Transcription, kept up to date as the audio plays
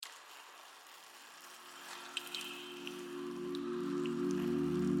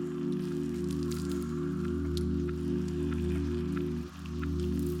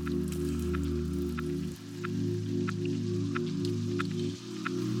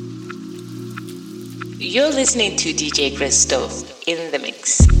You're listening to DJ Christoph in the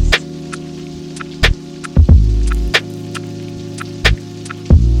mix.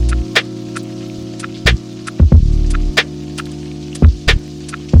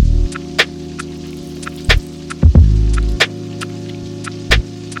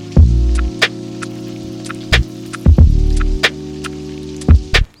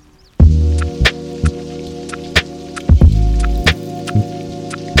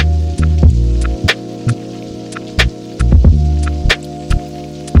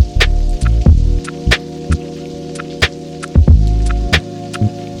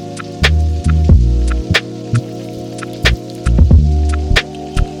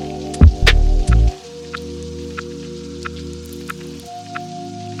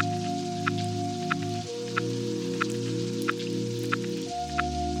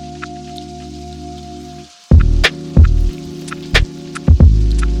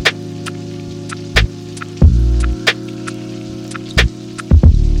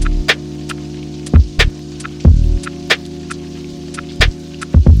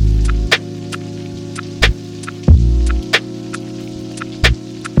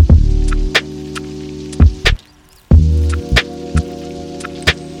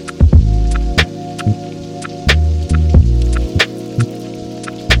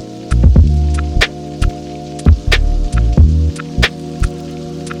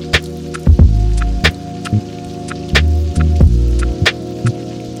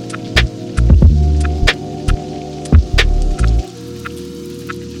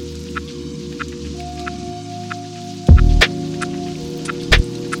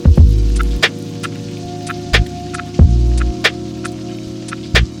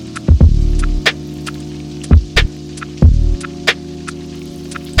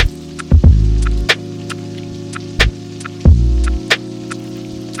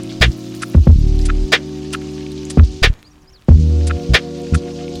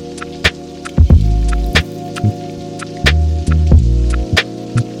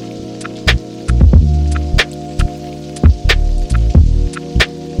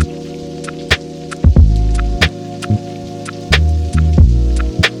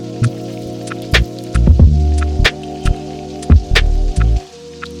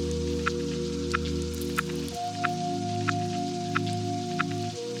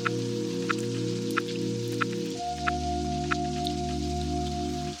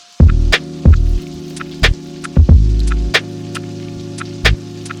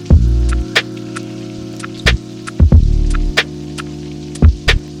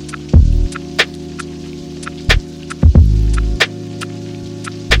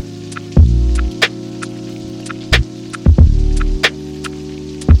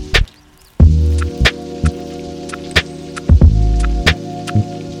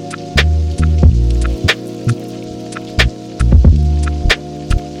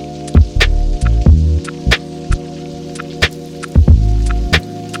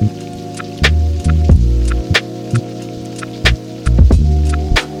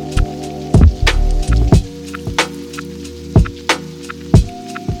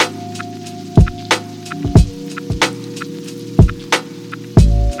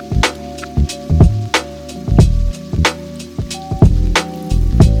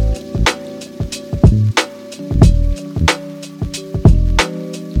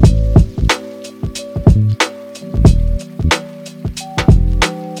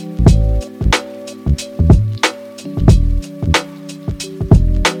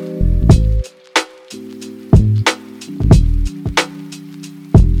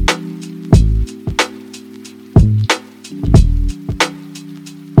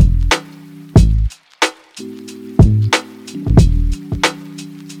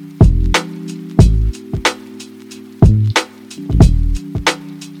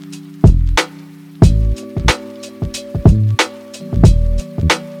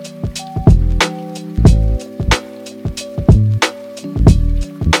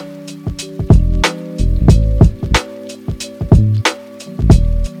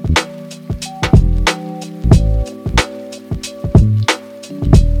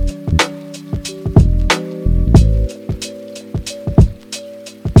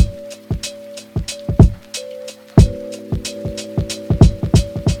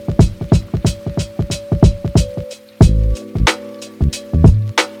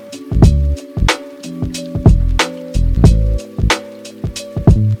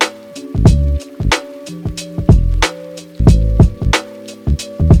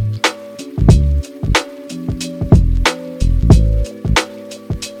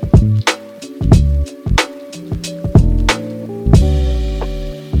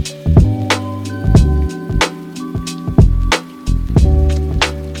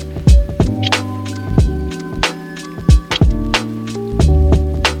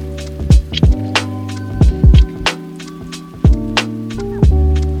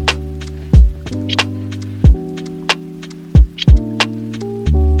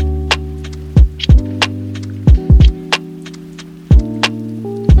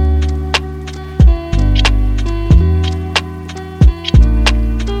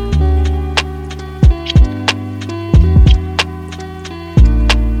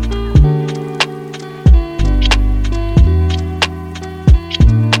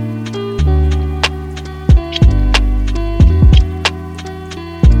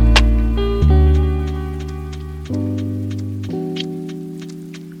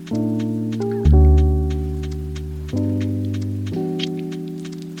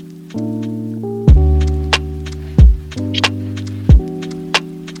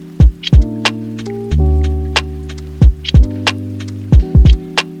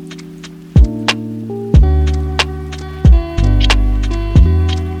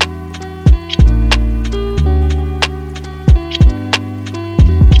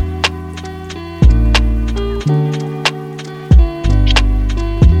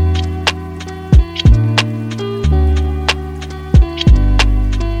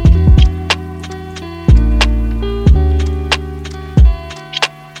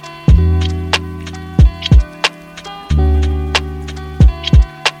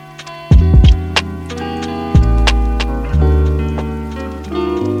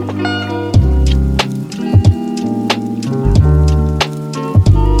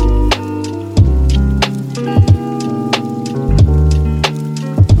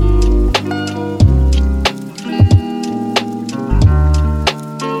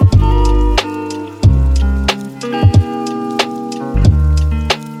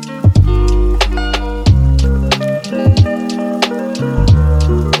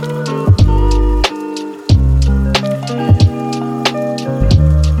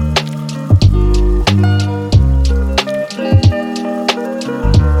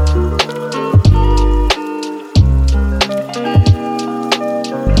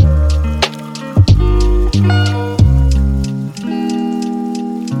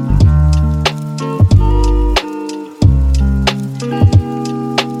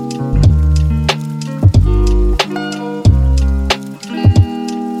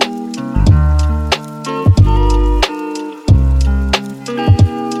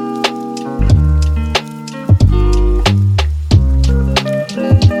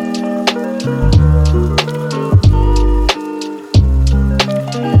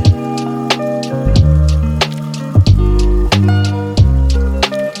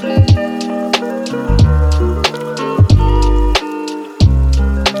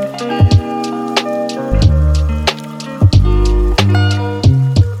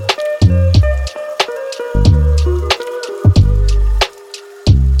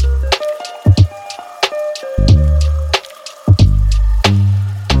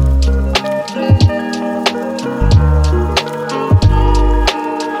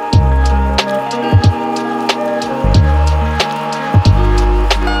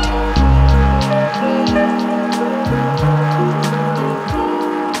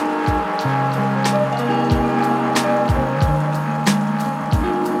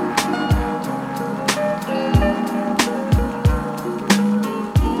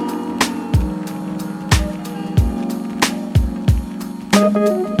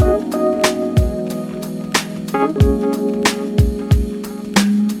 We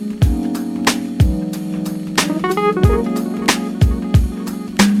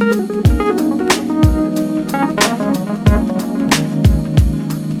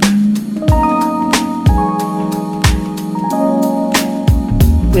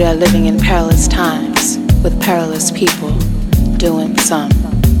are living in perilous times with perilous people doing some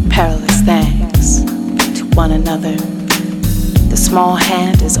perilous things to one another. The small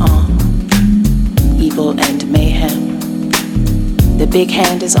hand is on evil and mayhem. The big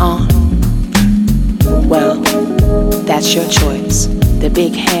hand is on. Well, that's your choice. The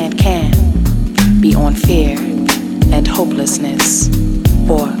big hand can be on fear and hopelessness,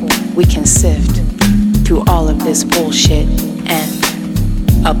 or we can sift through all of this bullshit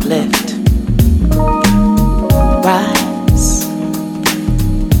and uplift. Rise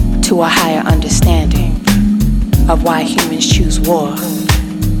to a higher understanding of why humans choose war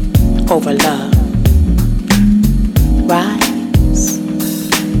over love. Rise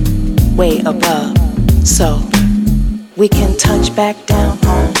way above so we can touch back down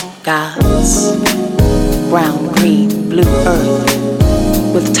on God's brown, green, blue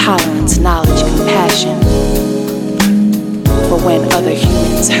earth with tolerance, knowledge, compassion for when other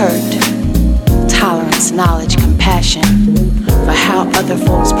humans hurt. Tolerance, knowledge, compassion for how other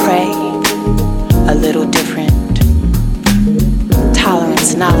folks pray a little different.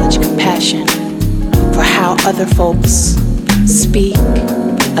 Tolerance, knowledge, compassion for how other folks speak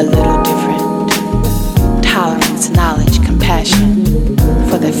a little different. Tolerance, knowledge, compassion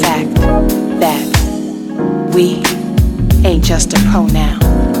for the fact that we ain't just a pronoun,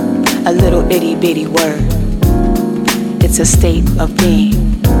 a little itty bitty word. It's a state of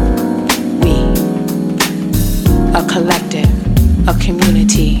being. We, a collective, a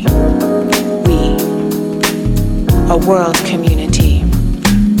community. We, a world community.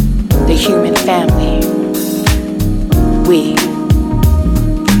 The human family. We.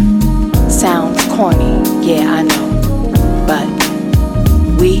 Sounds corny, yeah, I know. But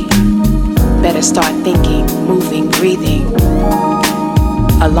we better start thinking, moving, breathing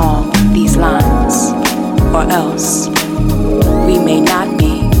along these lines, or else we may not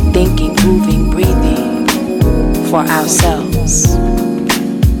be thinking, moving, breathing for ourselves.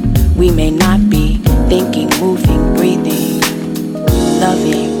 We may not be thinking, moving, breathing,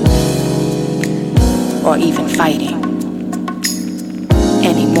 loving, or even fighting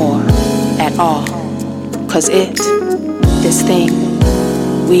anymore at all. 'Cause this thing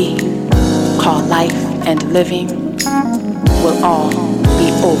we call life and living will all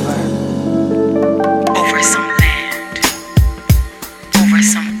be over. Over some land, over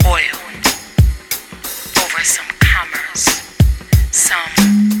some oil, over some commerce, some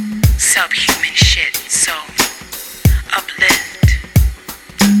subhuman shit. So uplift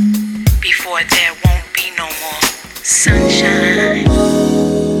before there won't be no more sunshine.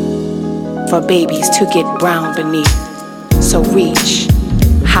 For babies to get brown beneath. So reach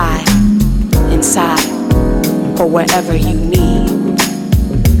high inside or wherever you need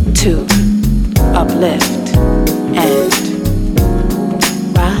to uplift and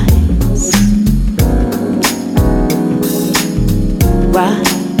rise.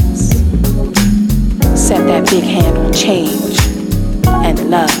 Rise. Set that big hand on change and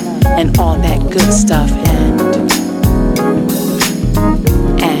love and all that good stuff and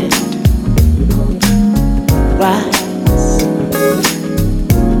rise.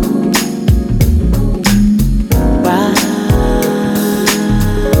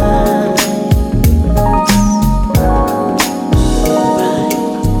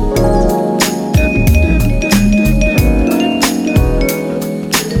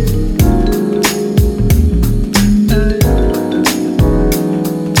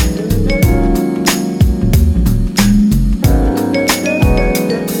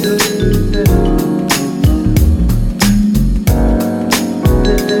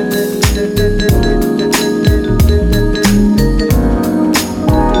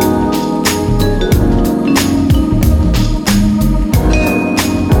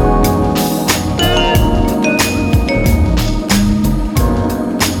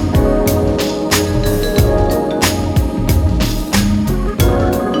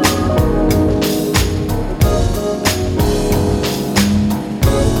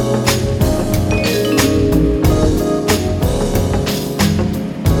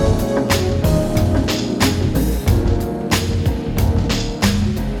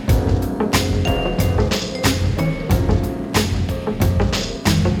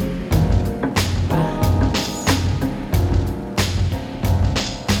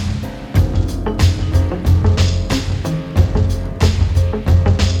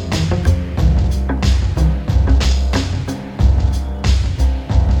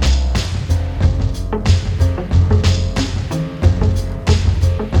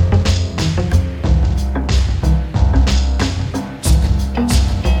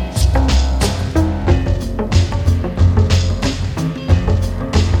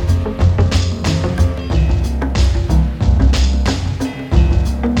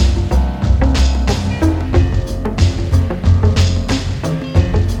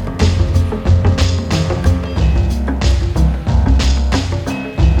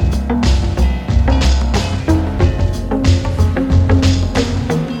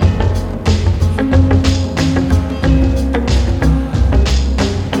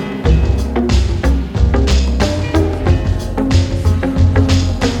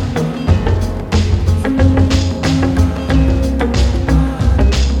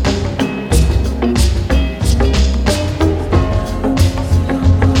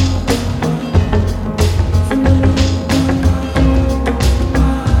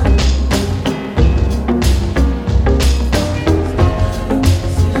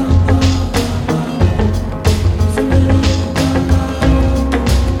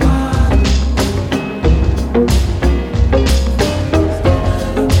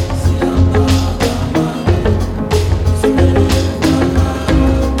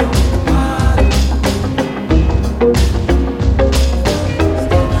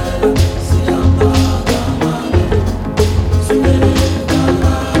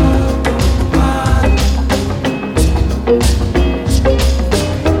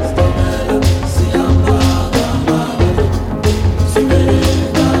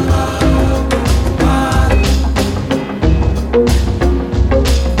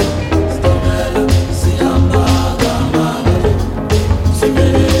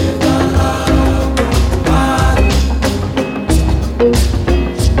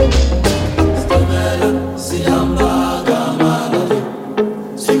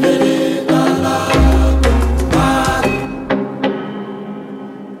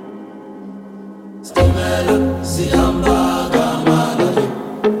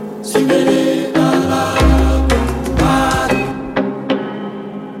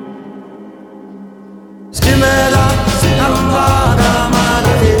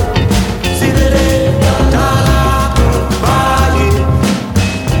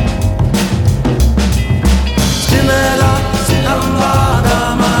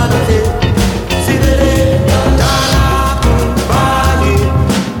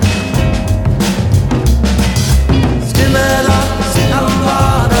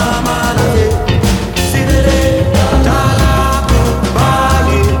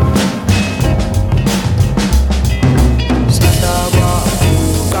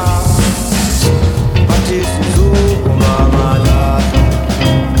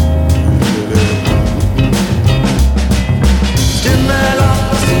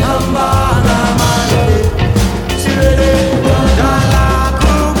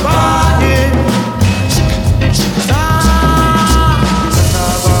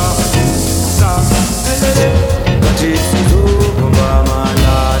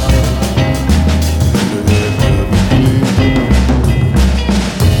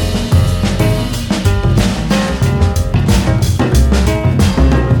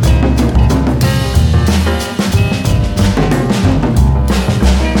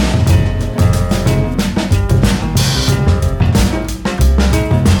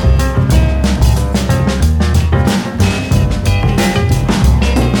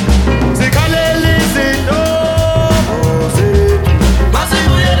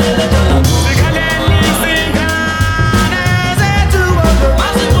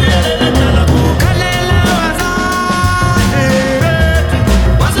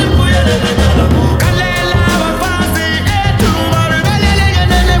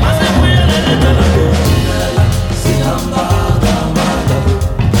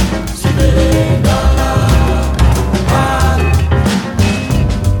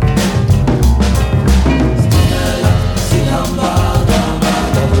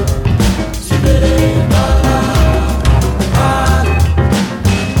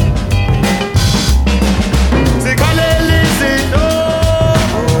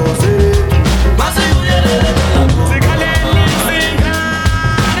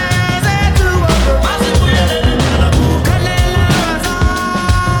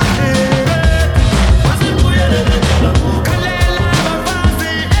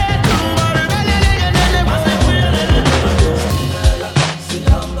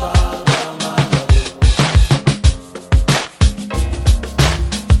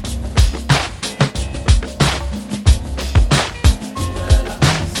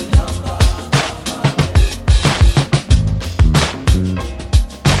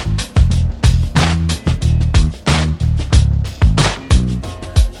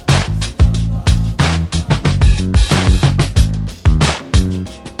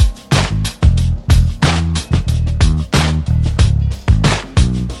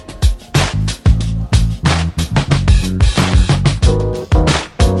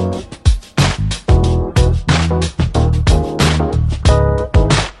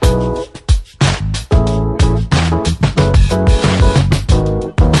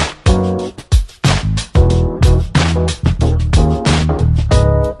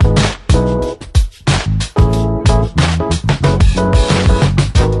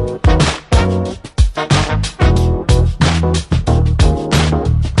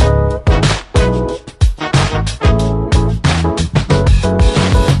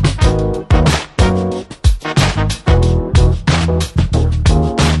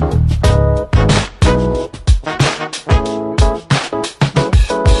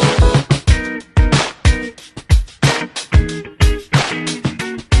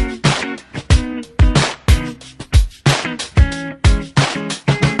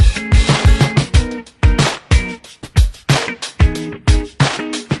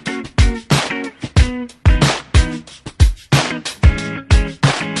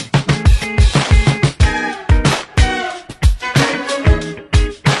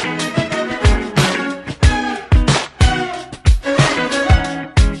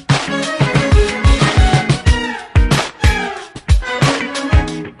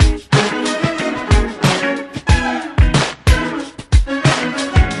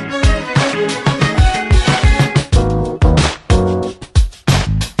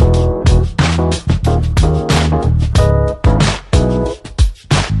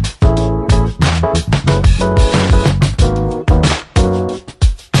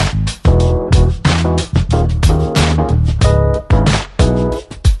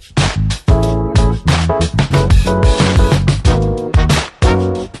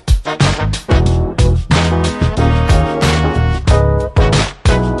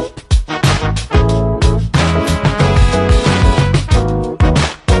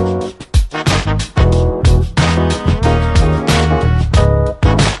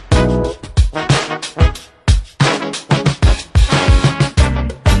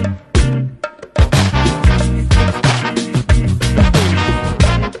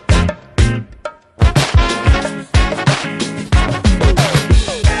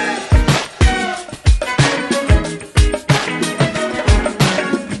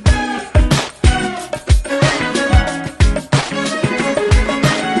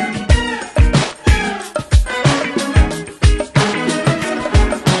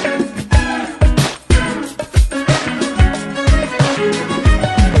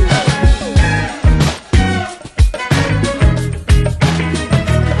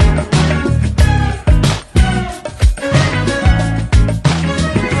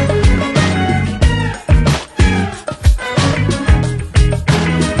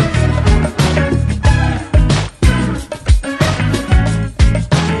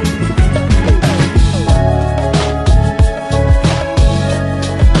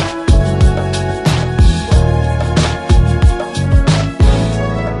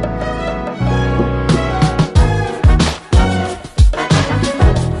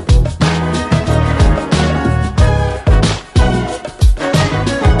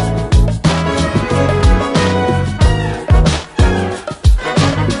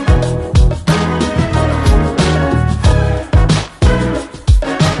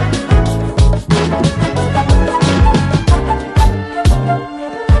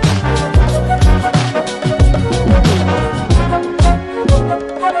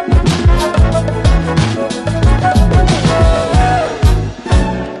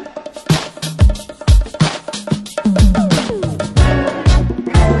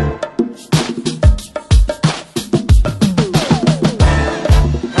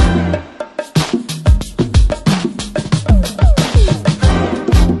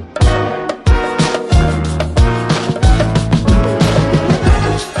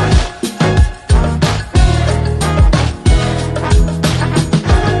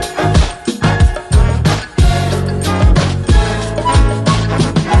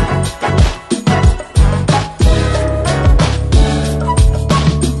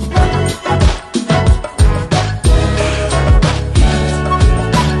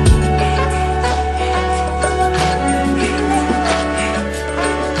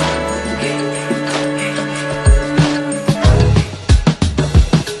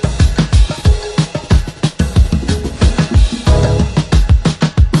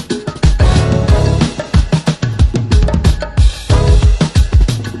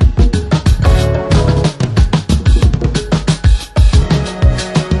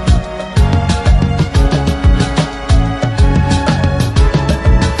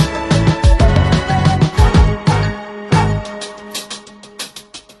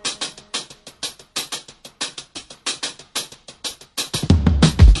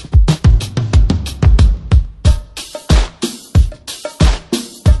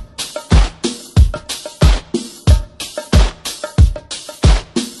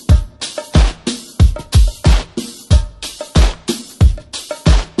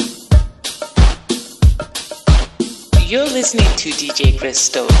 You're listening to DJ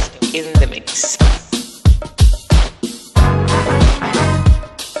Cristo in the mix.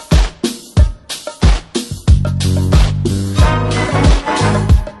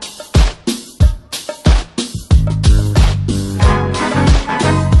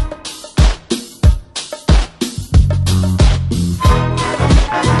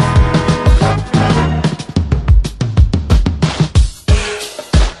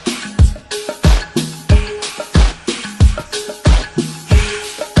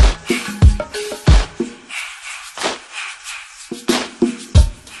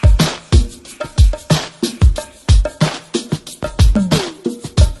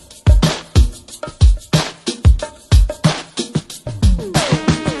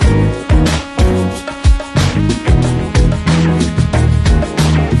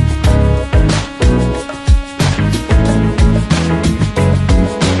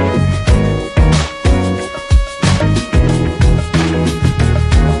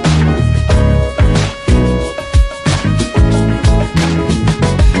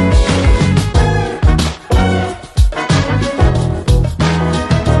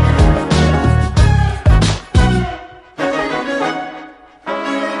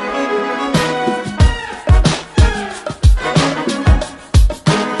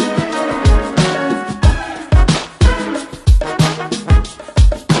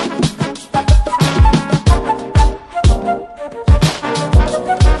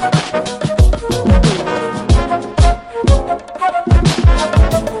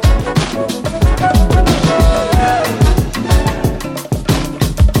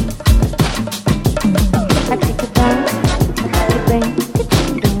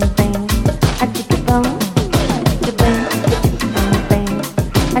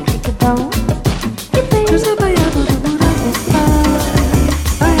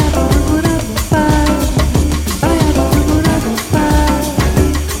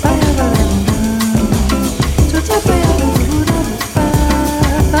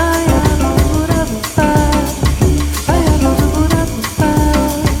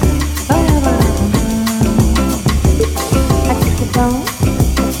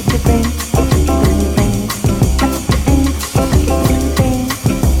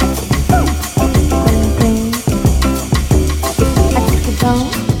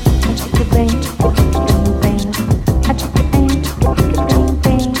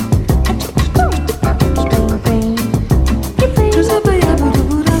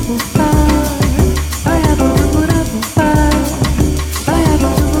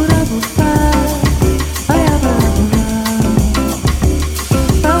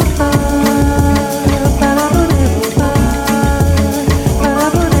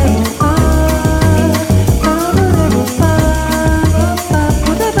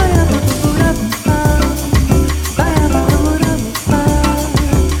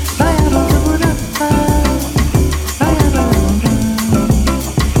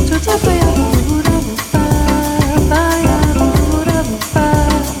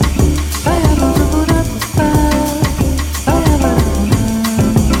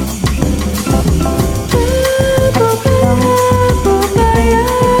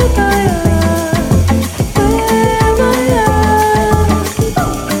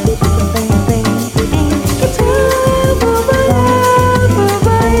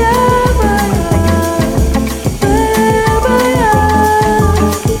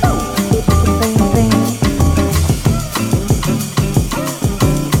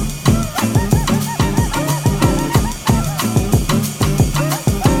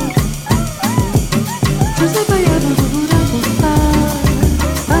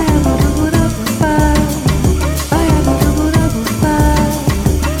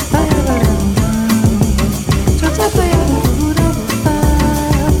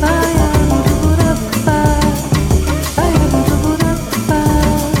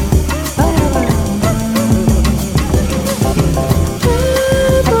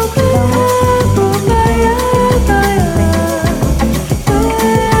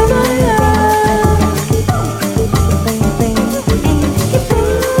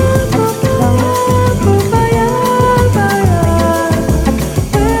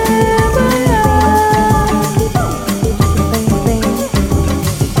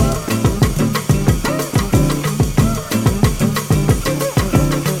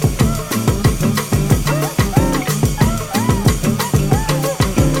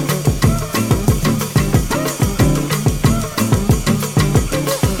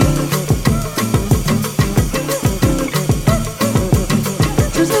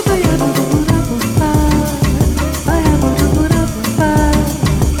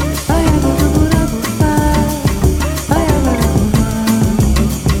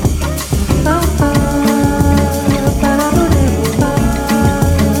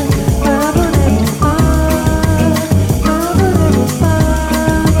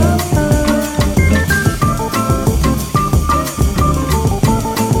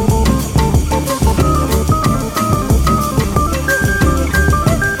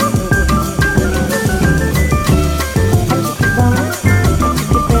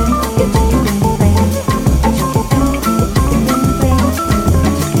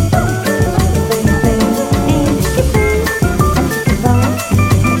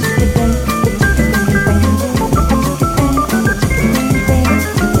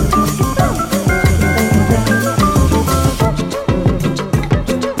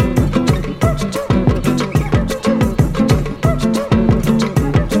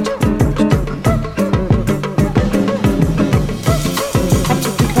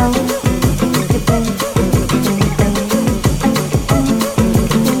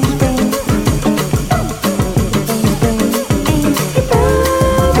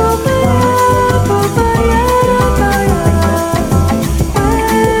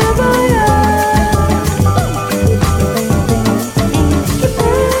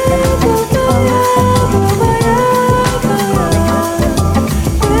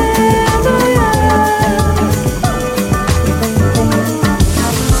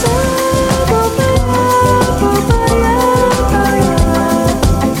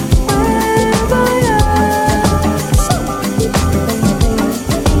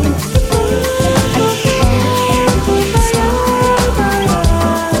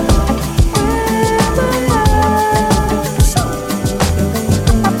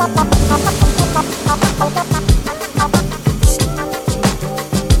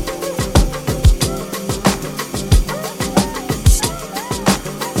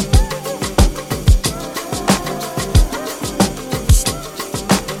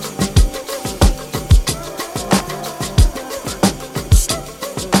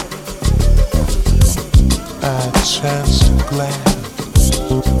 chance to glance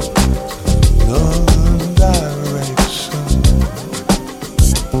another direction.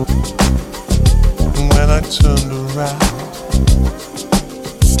 When I turned around,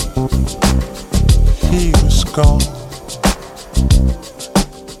 he was gone.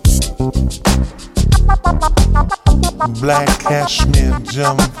 Black cashmere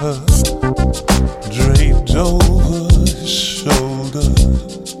jumper draped over his shoulders.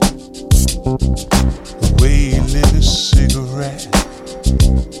 The way he lit his cigarette,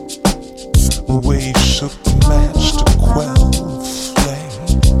 the way he shook the match to quell the flame.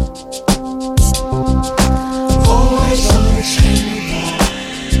 Always understanding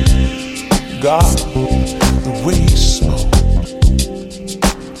God, the way he smoked.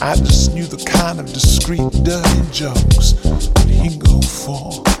 I just knew the kind of discreet, dirty jokes that he'd go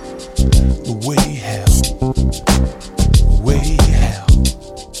for. The way he held, the way he held.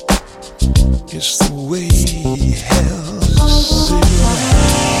 It's the way he held his cigarette.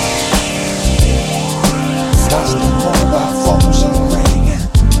 That's the mobile phones are ringing.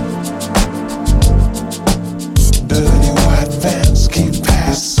 Dirty white vans keep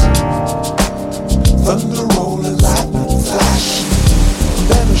passing. Thunder rolling, lightning flashing.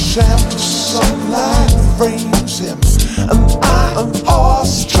 Then a shaft of sunlight frames him, and I am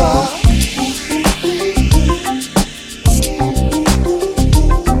awestruck.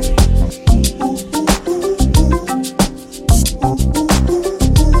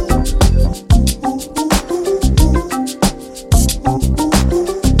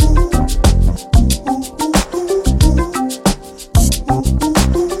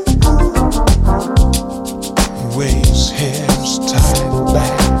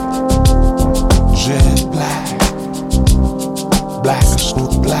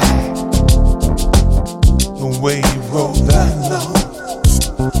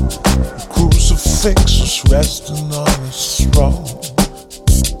 Resting on his throne.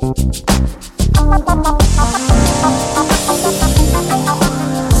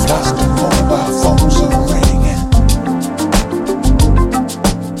 Plastic mobile phones are ringing.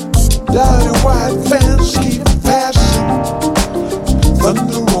 Dirty white vans keep passing.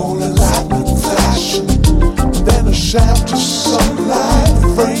 Thunder rolling, lightning flashing. Then a shaft of sunlight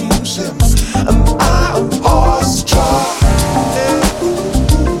frames him, and I am awestruck.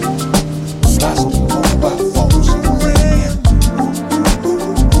 Plastic mobile phones are ringing.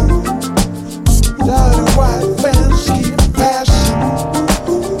 Dirty white vans keep passing.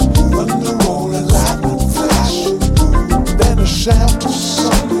 Thunder rolling, lightning flashing. Then a shaft of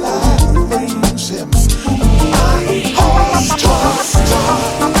sunlight frames him, and I am awestruck.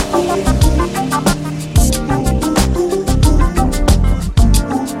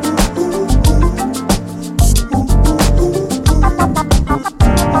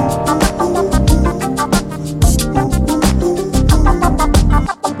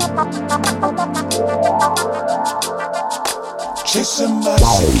 Chasing my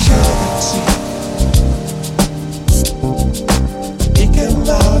security, eking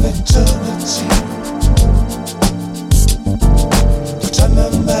out eternity,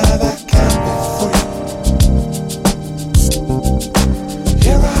 pretending that I can be free.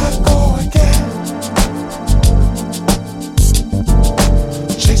 Here I go again,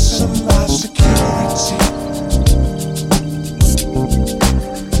 chasing my security,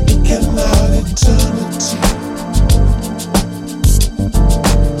 eking out eternity.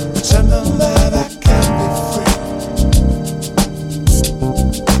 Pretending that I can be free.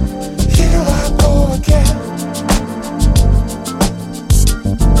 Here I go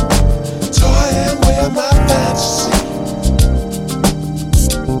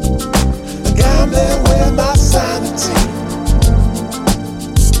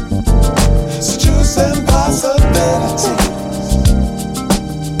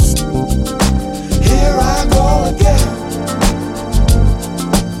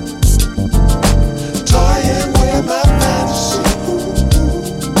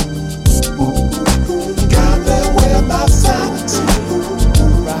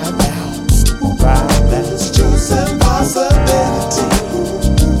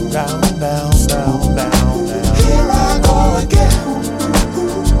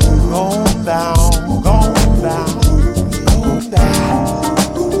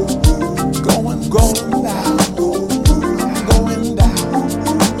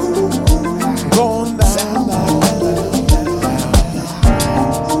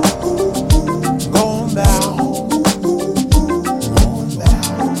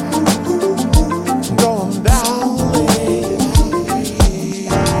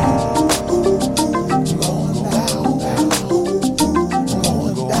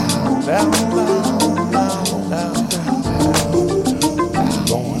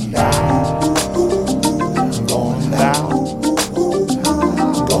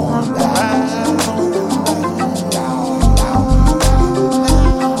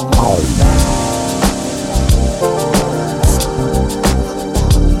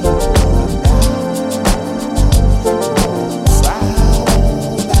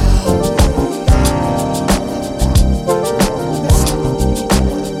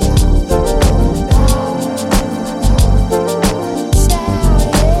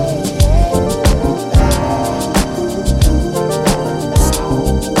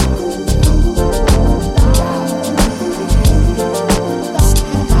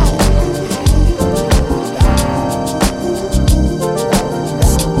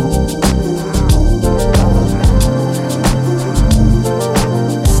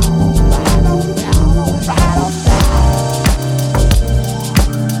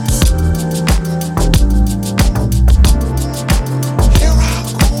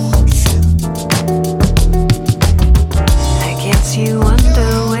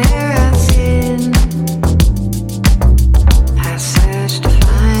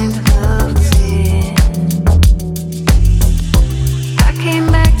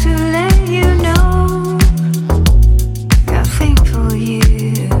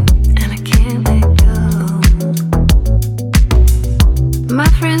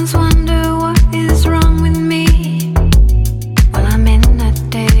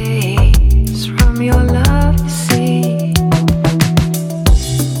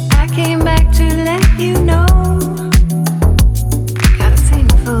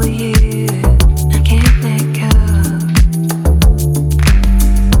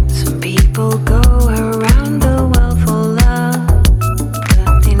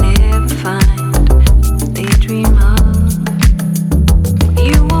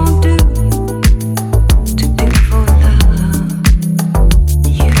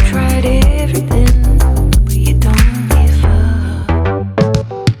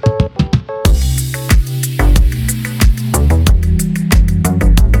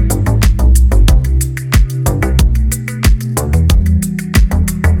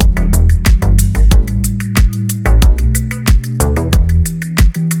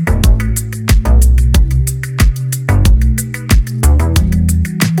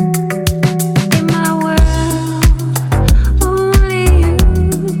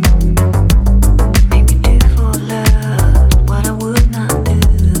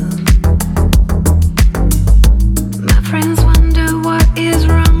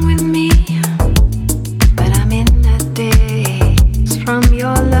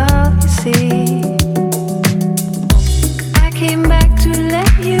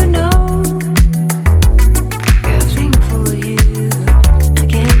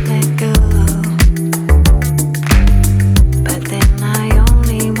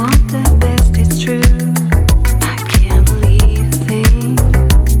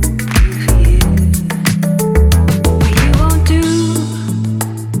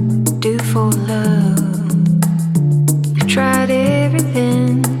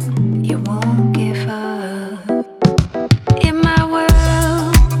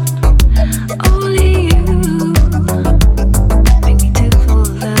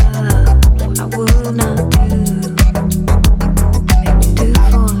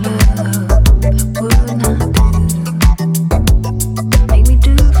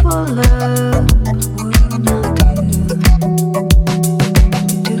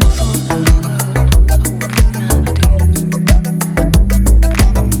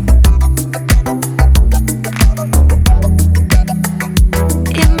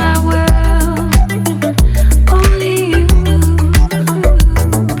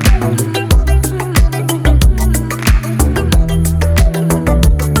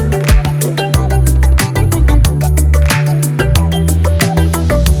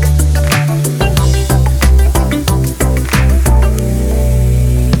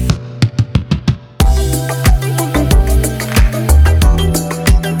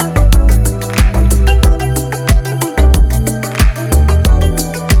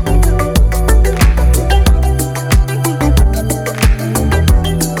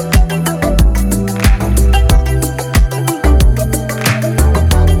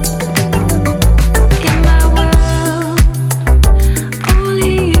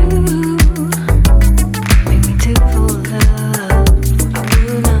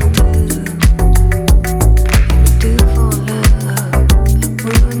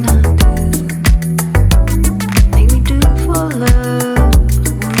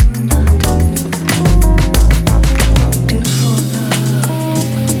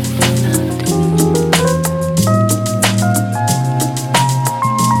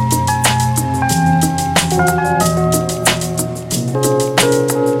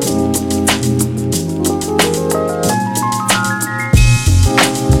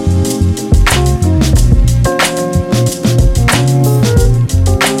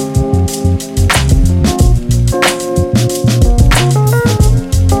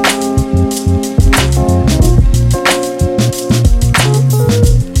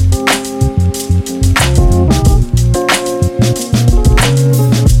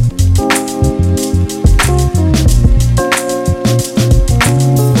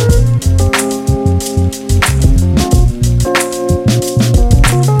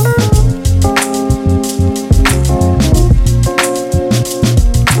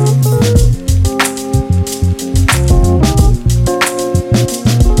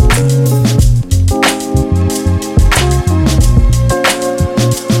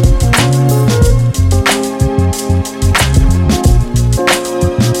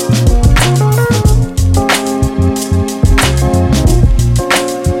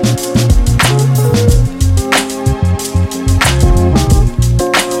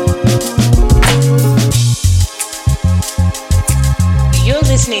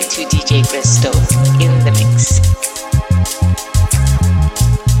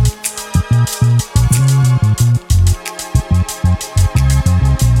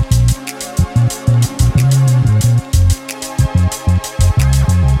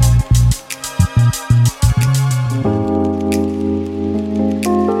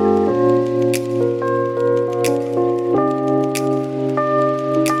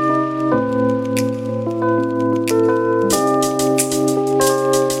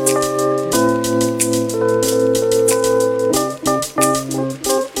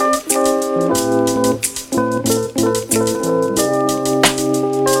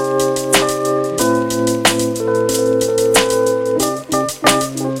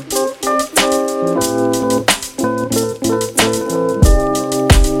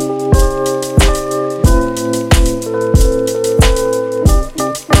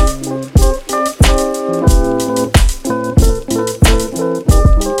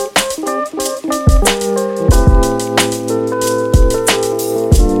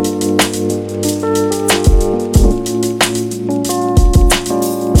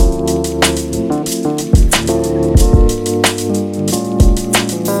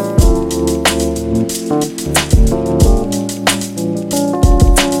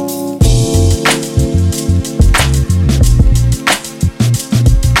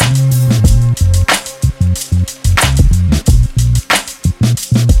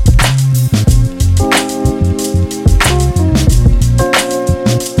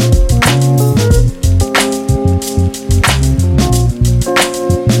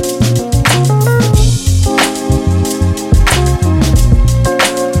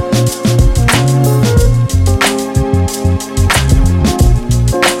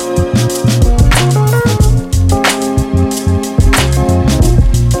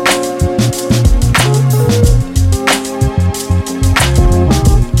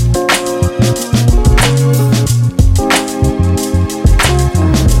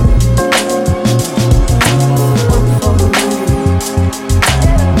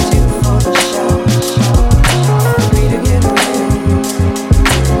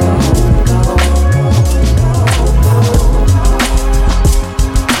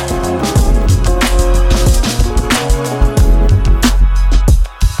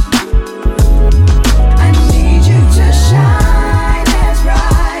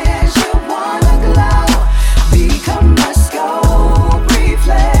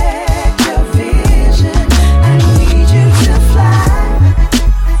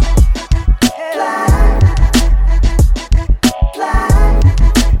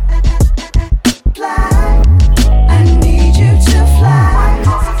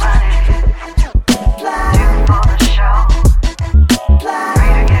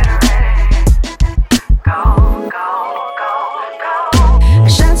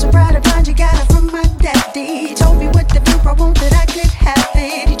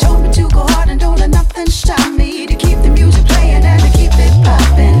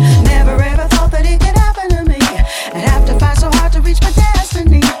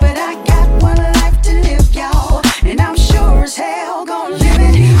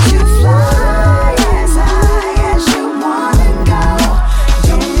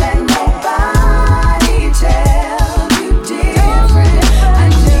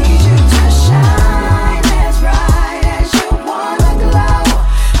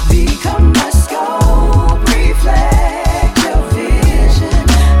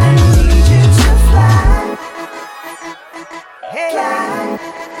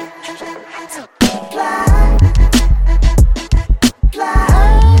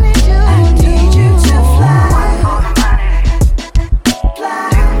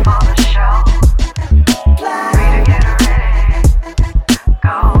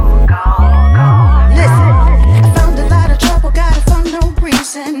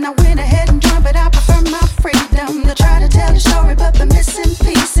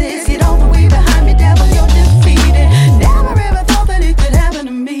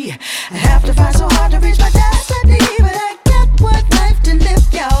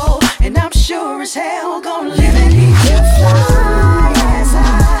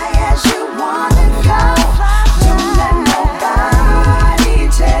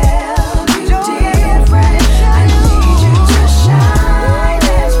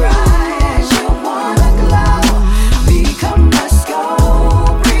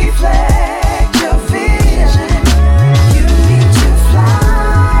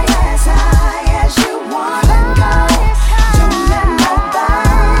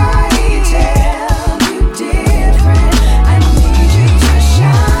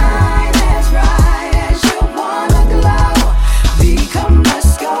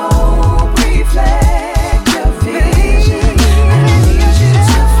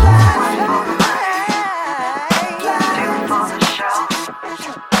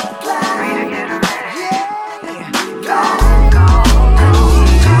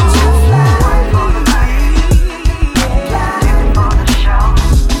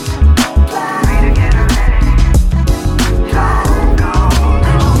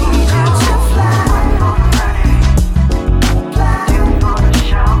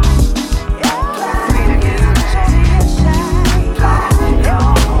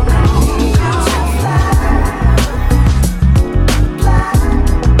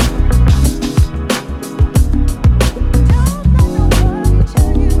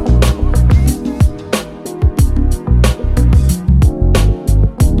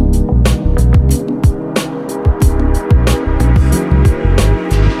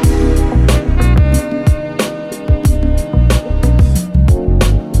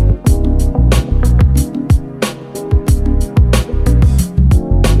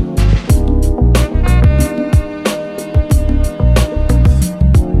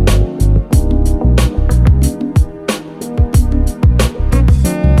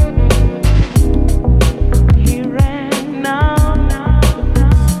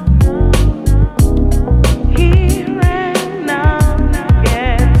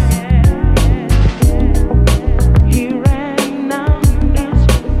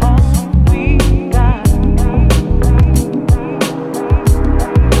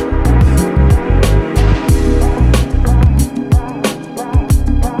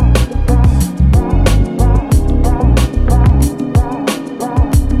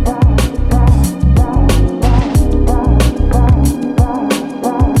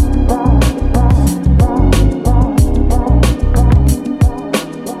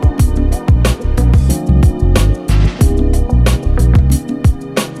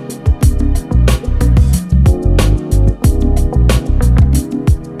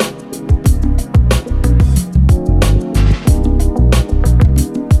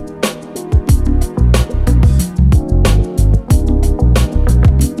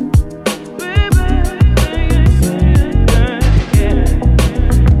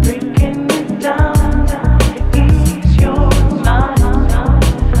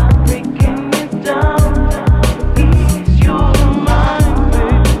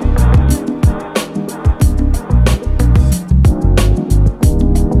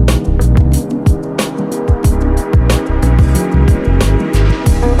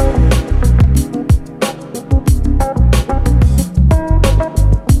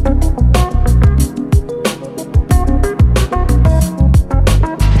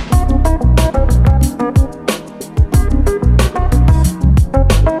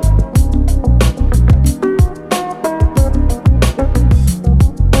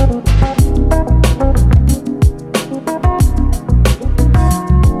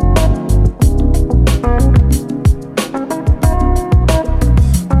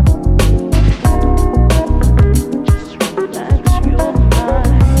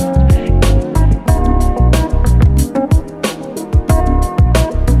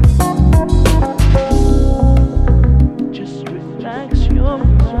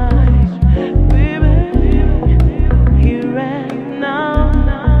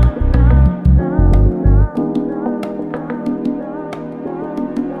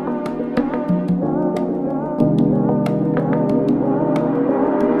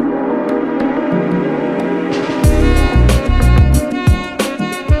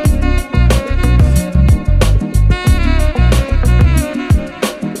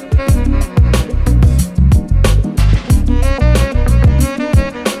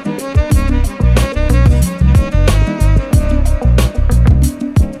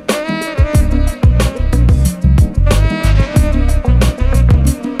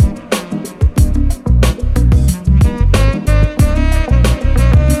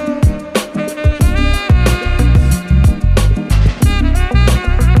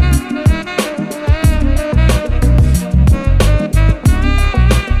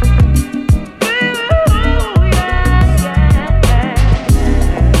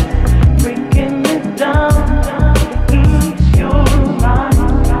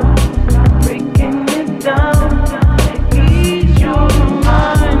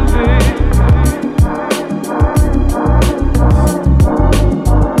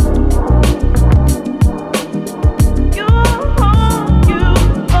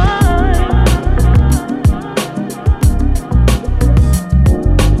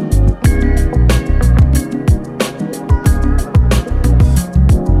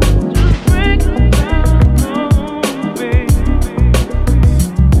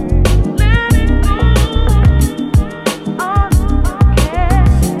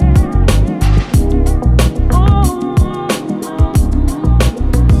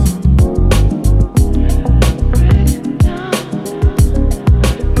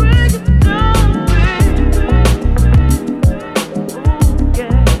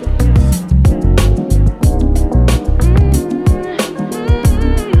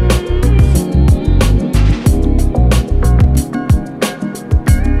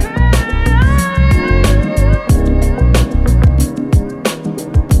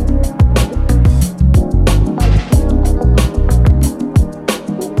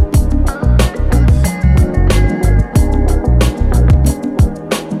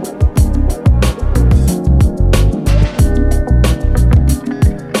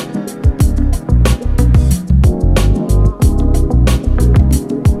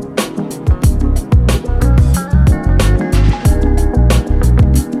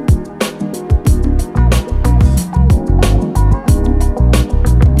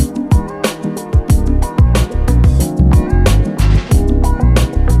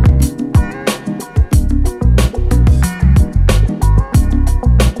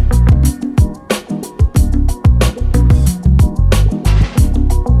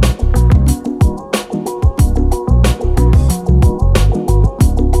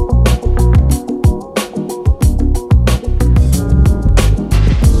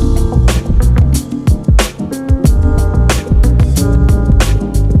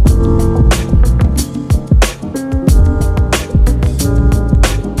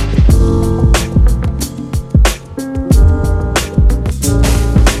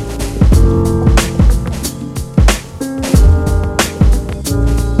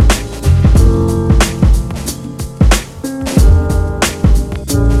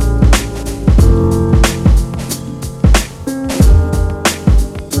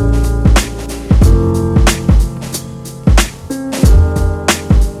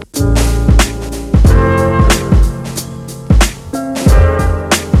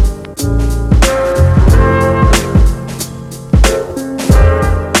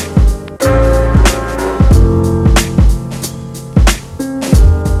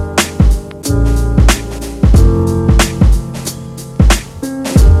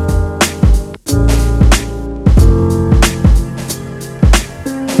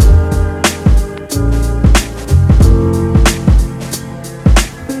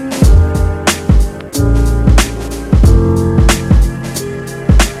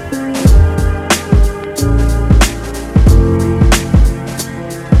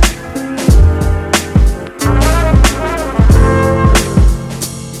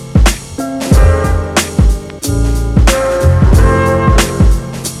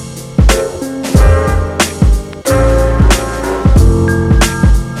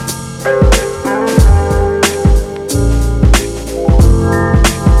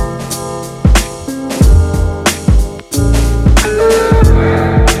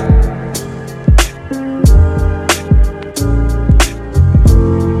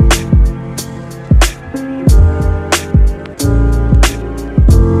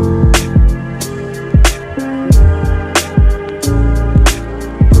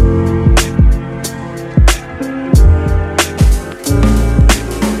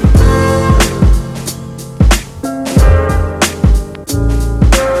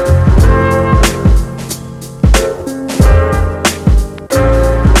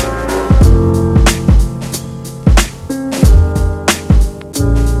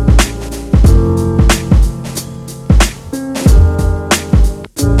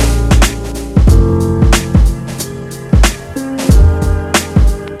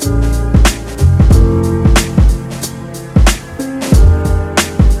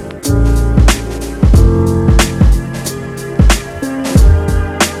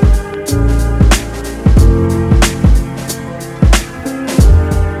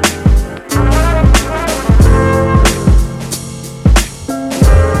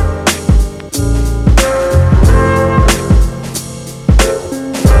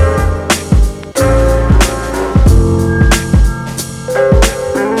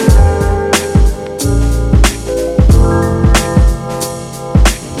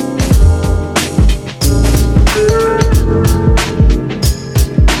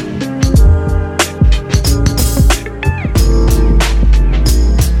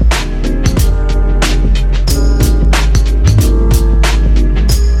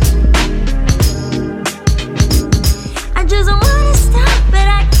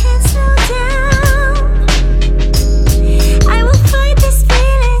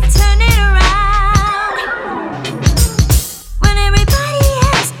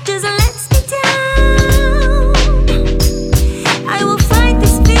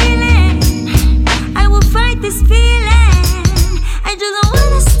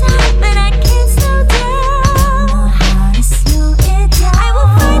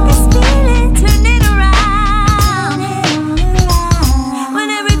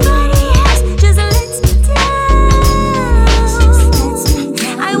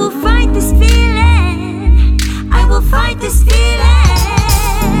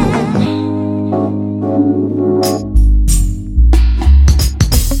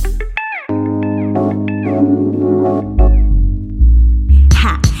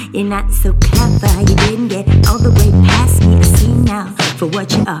not so clever. You didn't get all the way past me. I see now for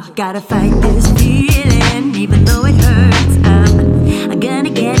what you are. Gotta fight this feeling, even though it hurts. I'm gonna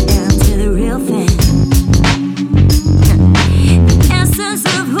get down to the real thing. The essence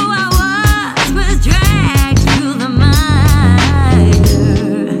of who I was dragged through the mire.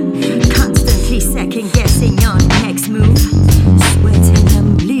 Constantly second guessing your next move. Sweating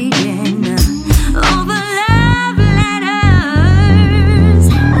and bleeding over love letters.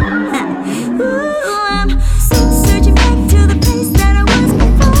 Ooh, I'm so searching back to the place that I was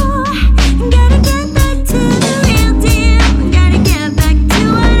before. Gotta get back to the real deal. Gotta get back to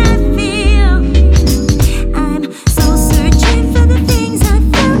what I feel. I'm so searching for the things I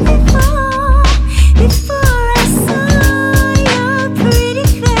felt before I saw your pretty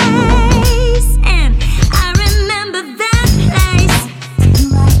face. And I remember that place.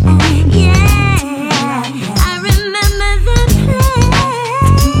 Yeah, I remember that place.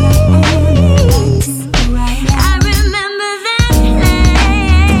 I remember that place.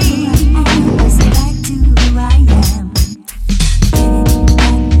 Back to who I am.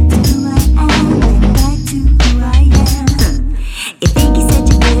 Back to who I am. You think you're such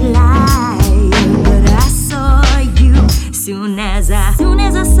a good liar, but I saw you soon as I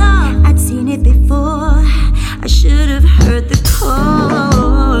saw. I'd seen it before. I should have heard the calling.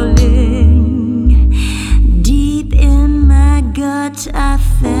 Deep in my gut, I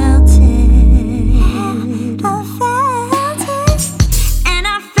felt it. And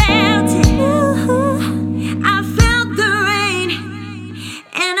I felt it. I felt the rain,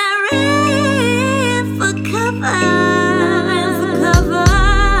 and I ran for cover.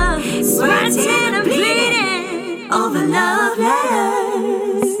 Sweating and bleeding over love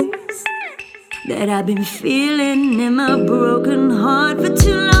letters that I've been feeling in my broken heart for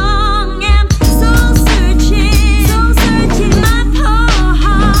too long. I'm so searching, my poor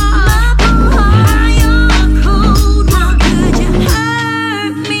heart. Why you're cold? How could you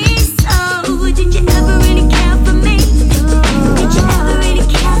hurt me so? Did you ever really care for me? Did you ever really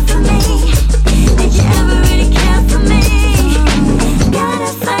care for me? Did you ever really care for me? Gotta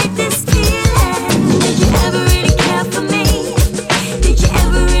fight this feeling. Did you ever really care for me? Did you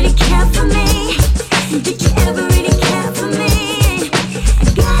ever really care for me? Did you ever really care for me? I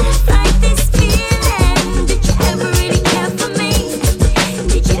gotta fight this feeling. Did you ever really care for me?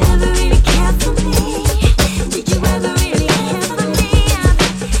 Did you ever really care for me? Did you ever really care for me?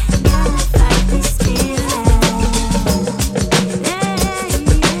 I gotta fight this feeling.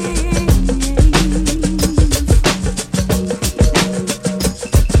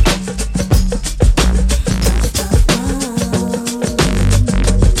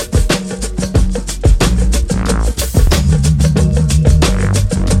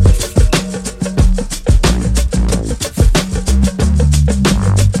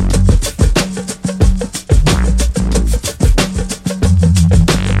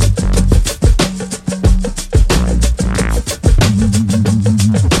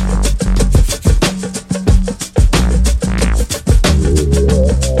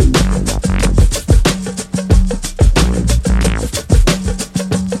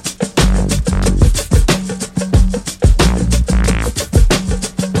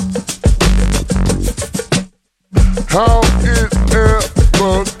 How it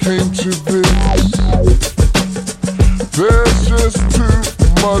ever came to this. There's just too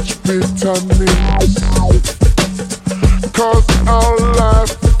much bitterness. 'Cause our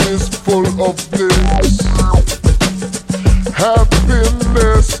life is full of bliss.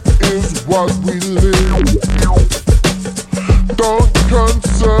 Happiness is what we live. Don't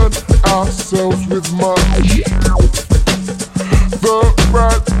concern ourselves with much. The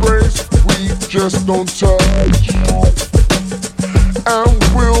rat race we just don't touch. And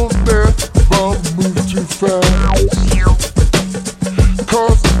we'll never move too fast.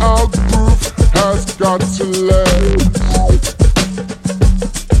 'Cause our groove has got to last.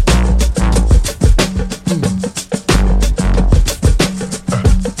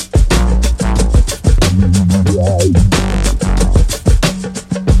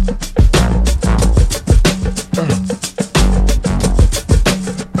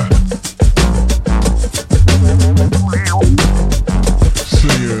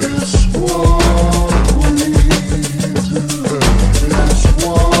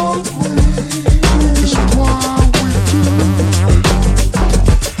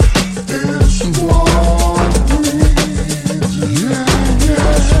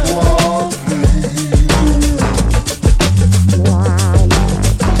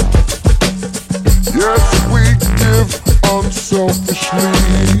 Selfishly,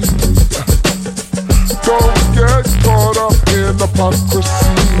 don't get caught up in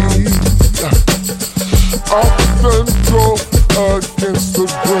hypocrisy. Often go against the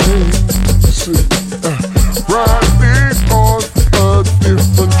grain. See, riding on a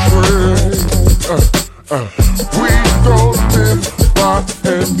different train. We don't live by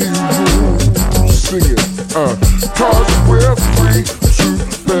any rules. Sing it, 'cause we're free to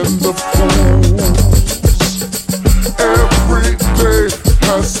bend the fools. Every day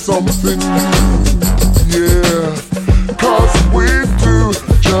has something new, yeah. 'Cause we do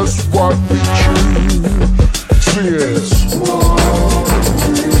just what we choose. Sing it.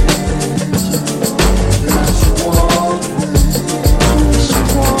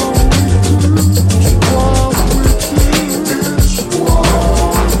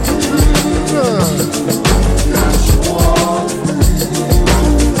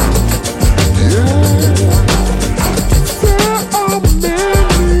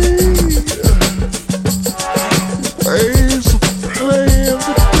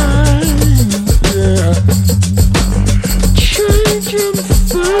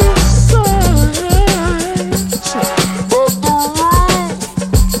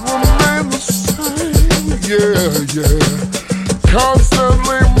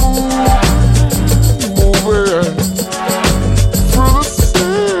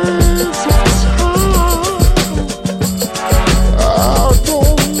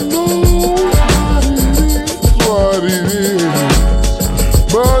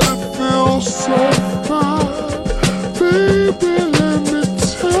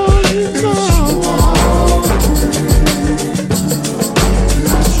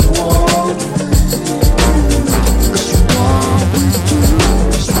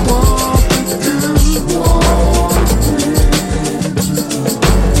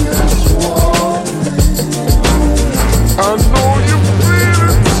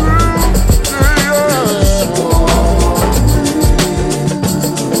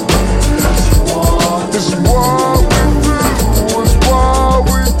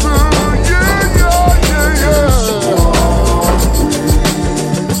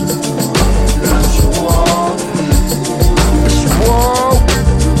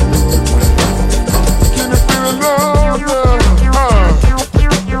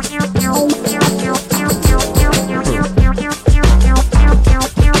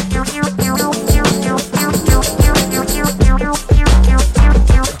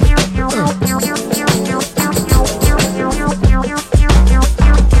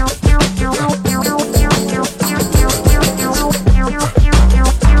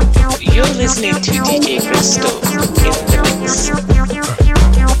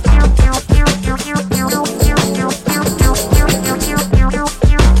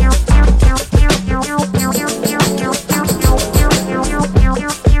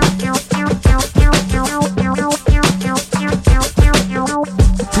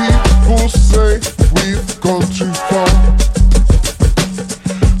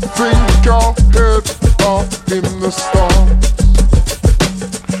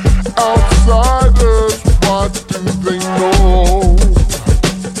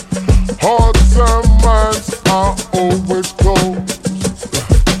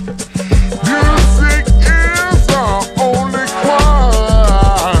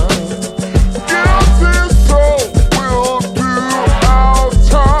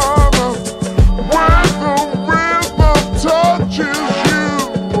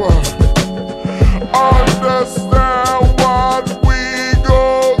 Understand what we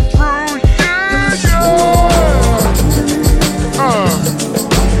go through, yeah.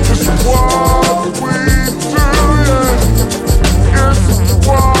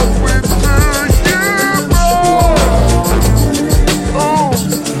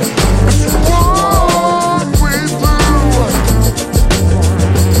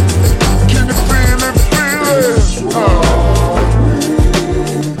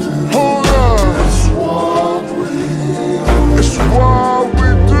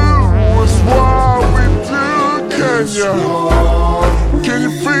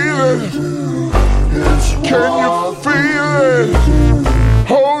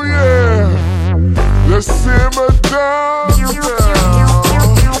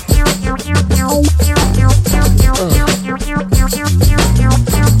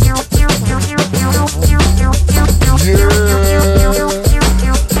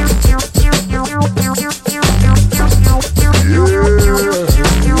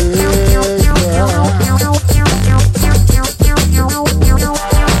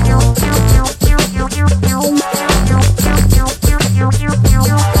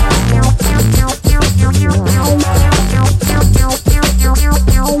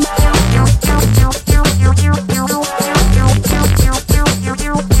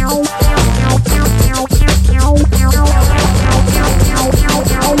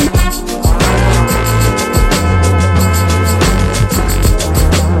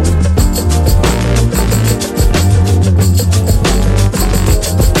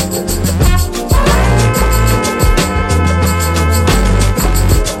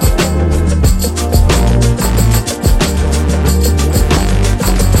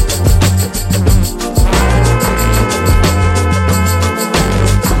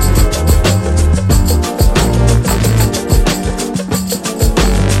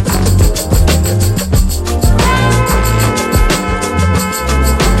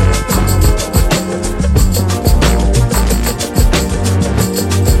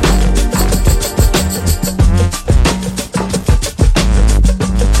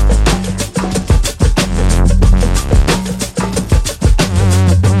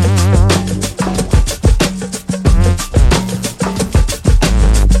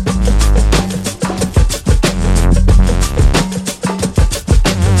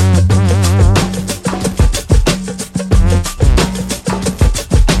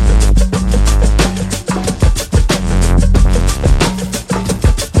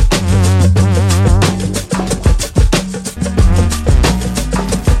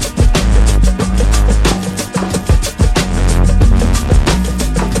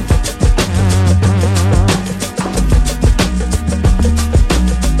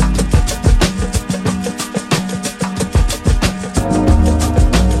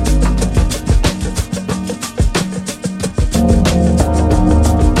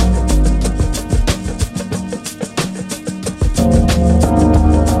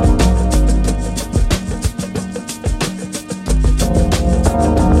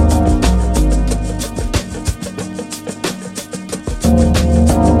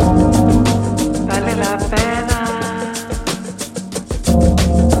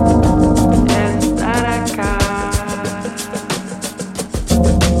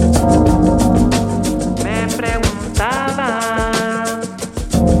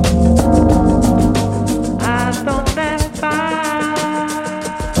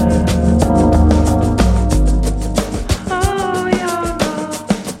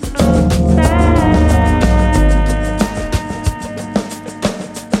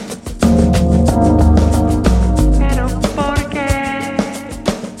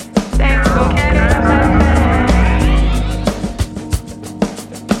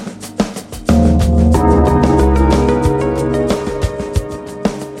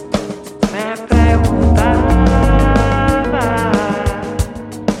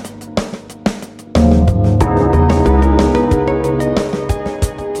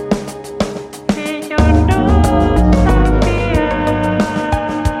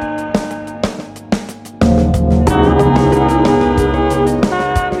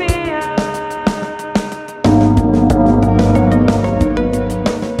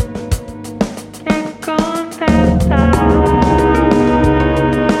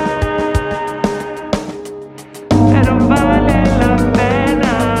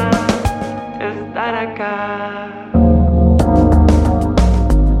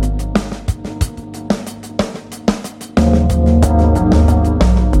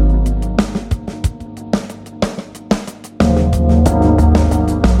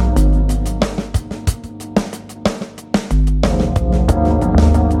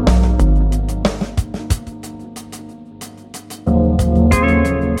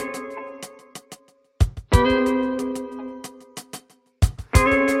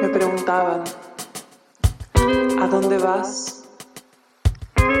 preguntaban, ¿a dónde vas?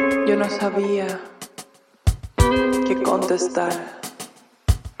 Yo no sabía qué contestar,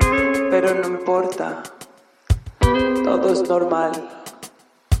 pero no importa, todo es normal.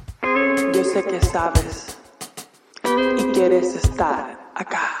 Yo sé que sabes y quieres estar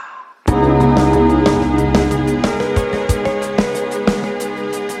acá.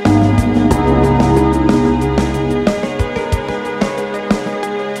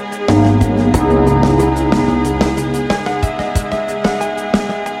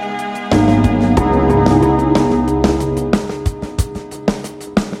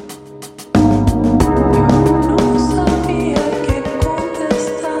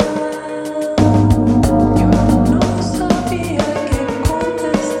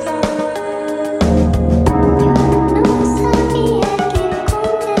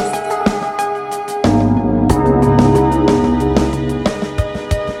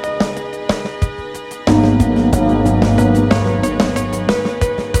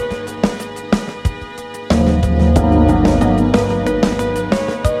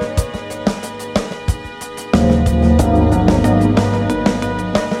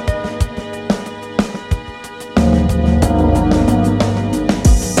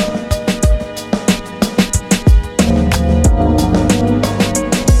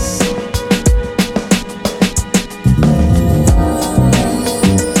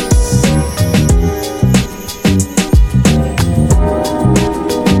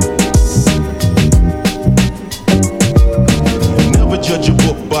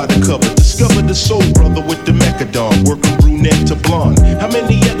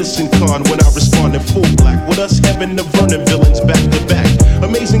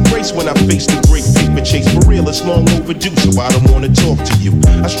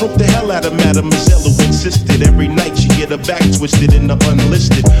 Twisted in the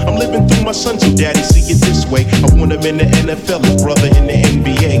unlisted. I'm living through my son, so daddy see it this way. I want him in the NFL, his brother in the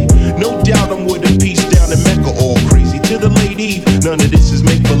NBA. No doubt I'm with a piece down in Mecca, all crazy to the late eve. None of this is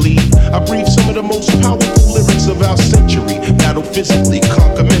make believe. I breathe some of the most powerful lyrics of our century. Battle physically,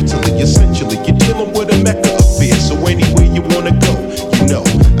 conquer mentally. Essentially, you're dealing with a Mecca affair. So anywhere you wanna go, you know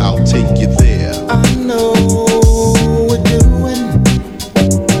I'll take you there. I know we're doing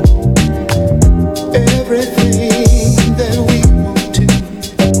everything that we want to.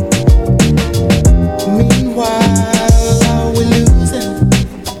 Meanwhile, are we losing?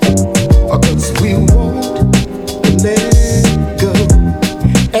 'Cause we won't let go.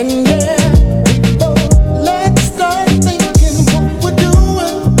 And yeah, people, let's start thinking what we're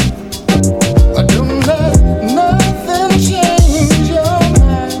doing.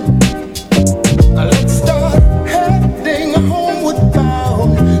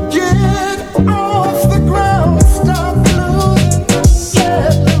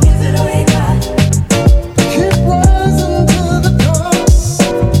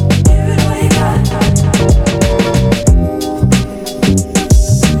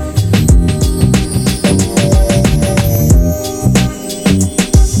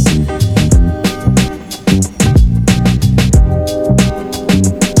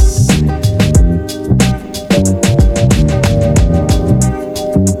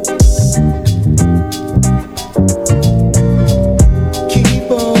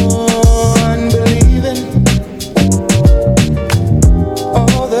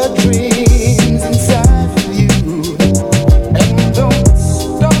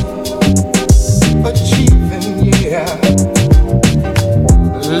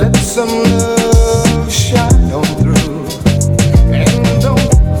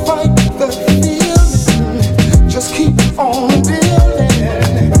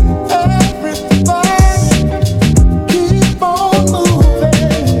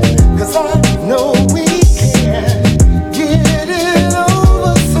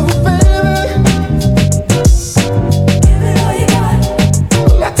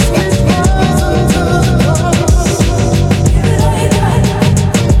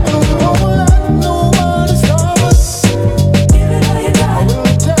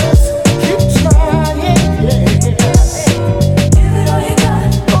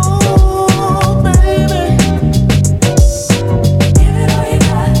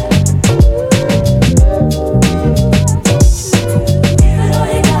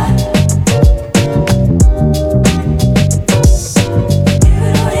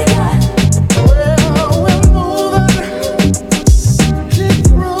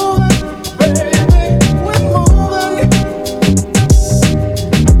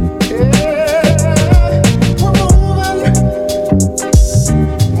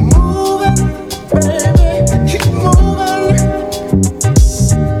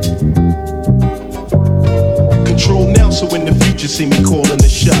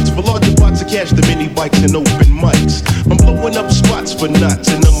 bikes and open mics. I'm blowing up spots for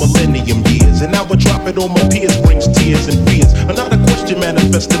knots in the millennium years. And now I drop it on my peers, brings tears and fears. Another question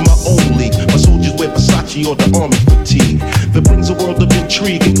manifesting my own league. My soldiers wear Versace or the army fatigue. That brings a world of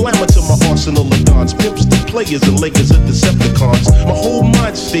intrigue and glamour to my arsenal of dons. Pimps to players and layers of Decepticons. My whole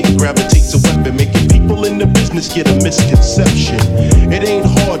mind state gravitates a weapon, making people in the business get a misconception. It ain't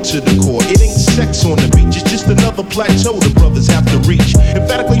hard to the core, it ain't sex on the beach. It's just another plateau the brothers have to reach.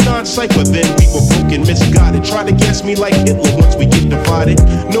 Emphatically non-cypher, then we were broken, misguided. Try to gas me like Hitler once we get divided.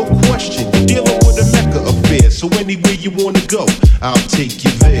 No question, you're dealing with a Mecca affair. So anywhere you wanna go, I'll take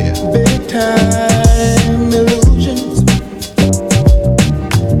you there. Big time illusions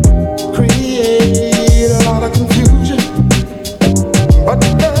create a lot of confusion, but the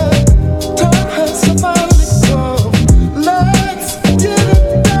time has to finally come. Let's get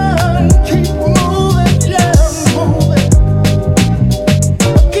it done. Keep moving, yeah, moving.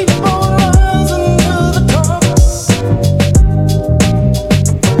 Keep on rising to the top,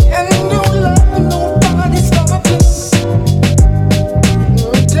 and don't let nobody stop you.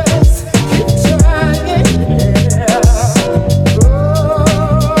 Just keep trying.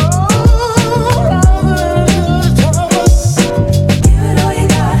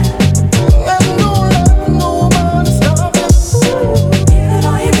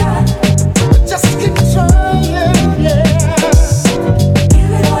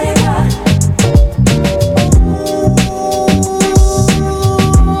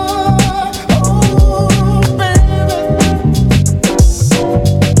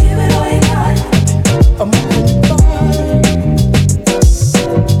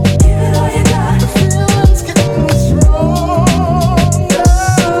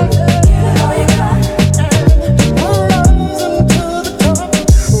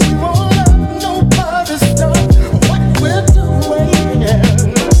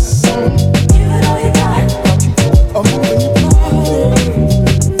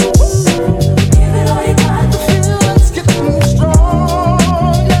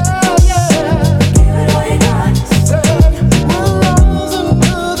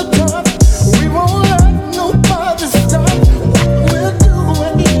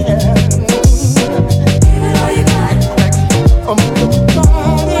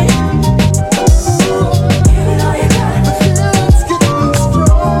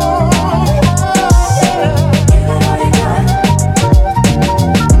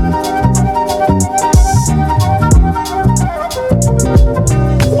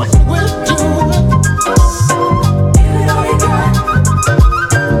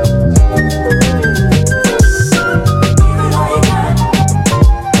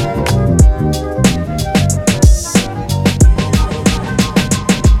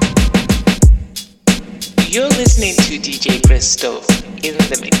 You're listening to DJ Christo in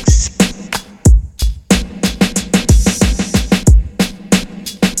the mix.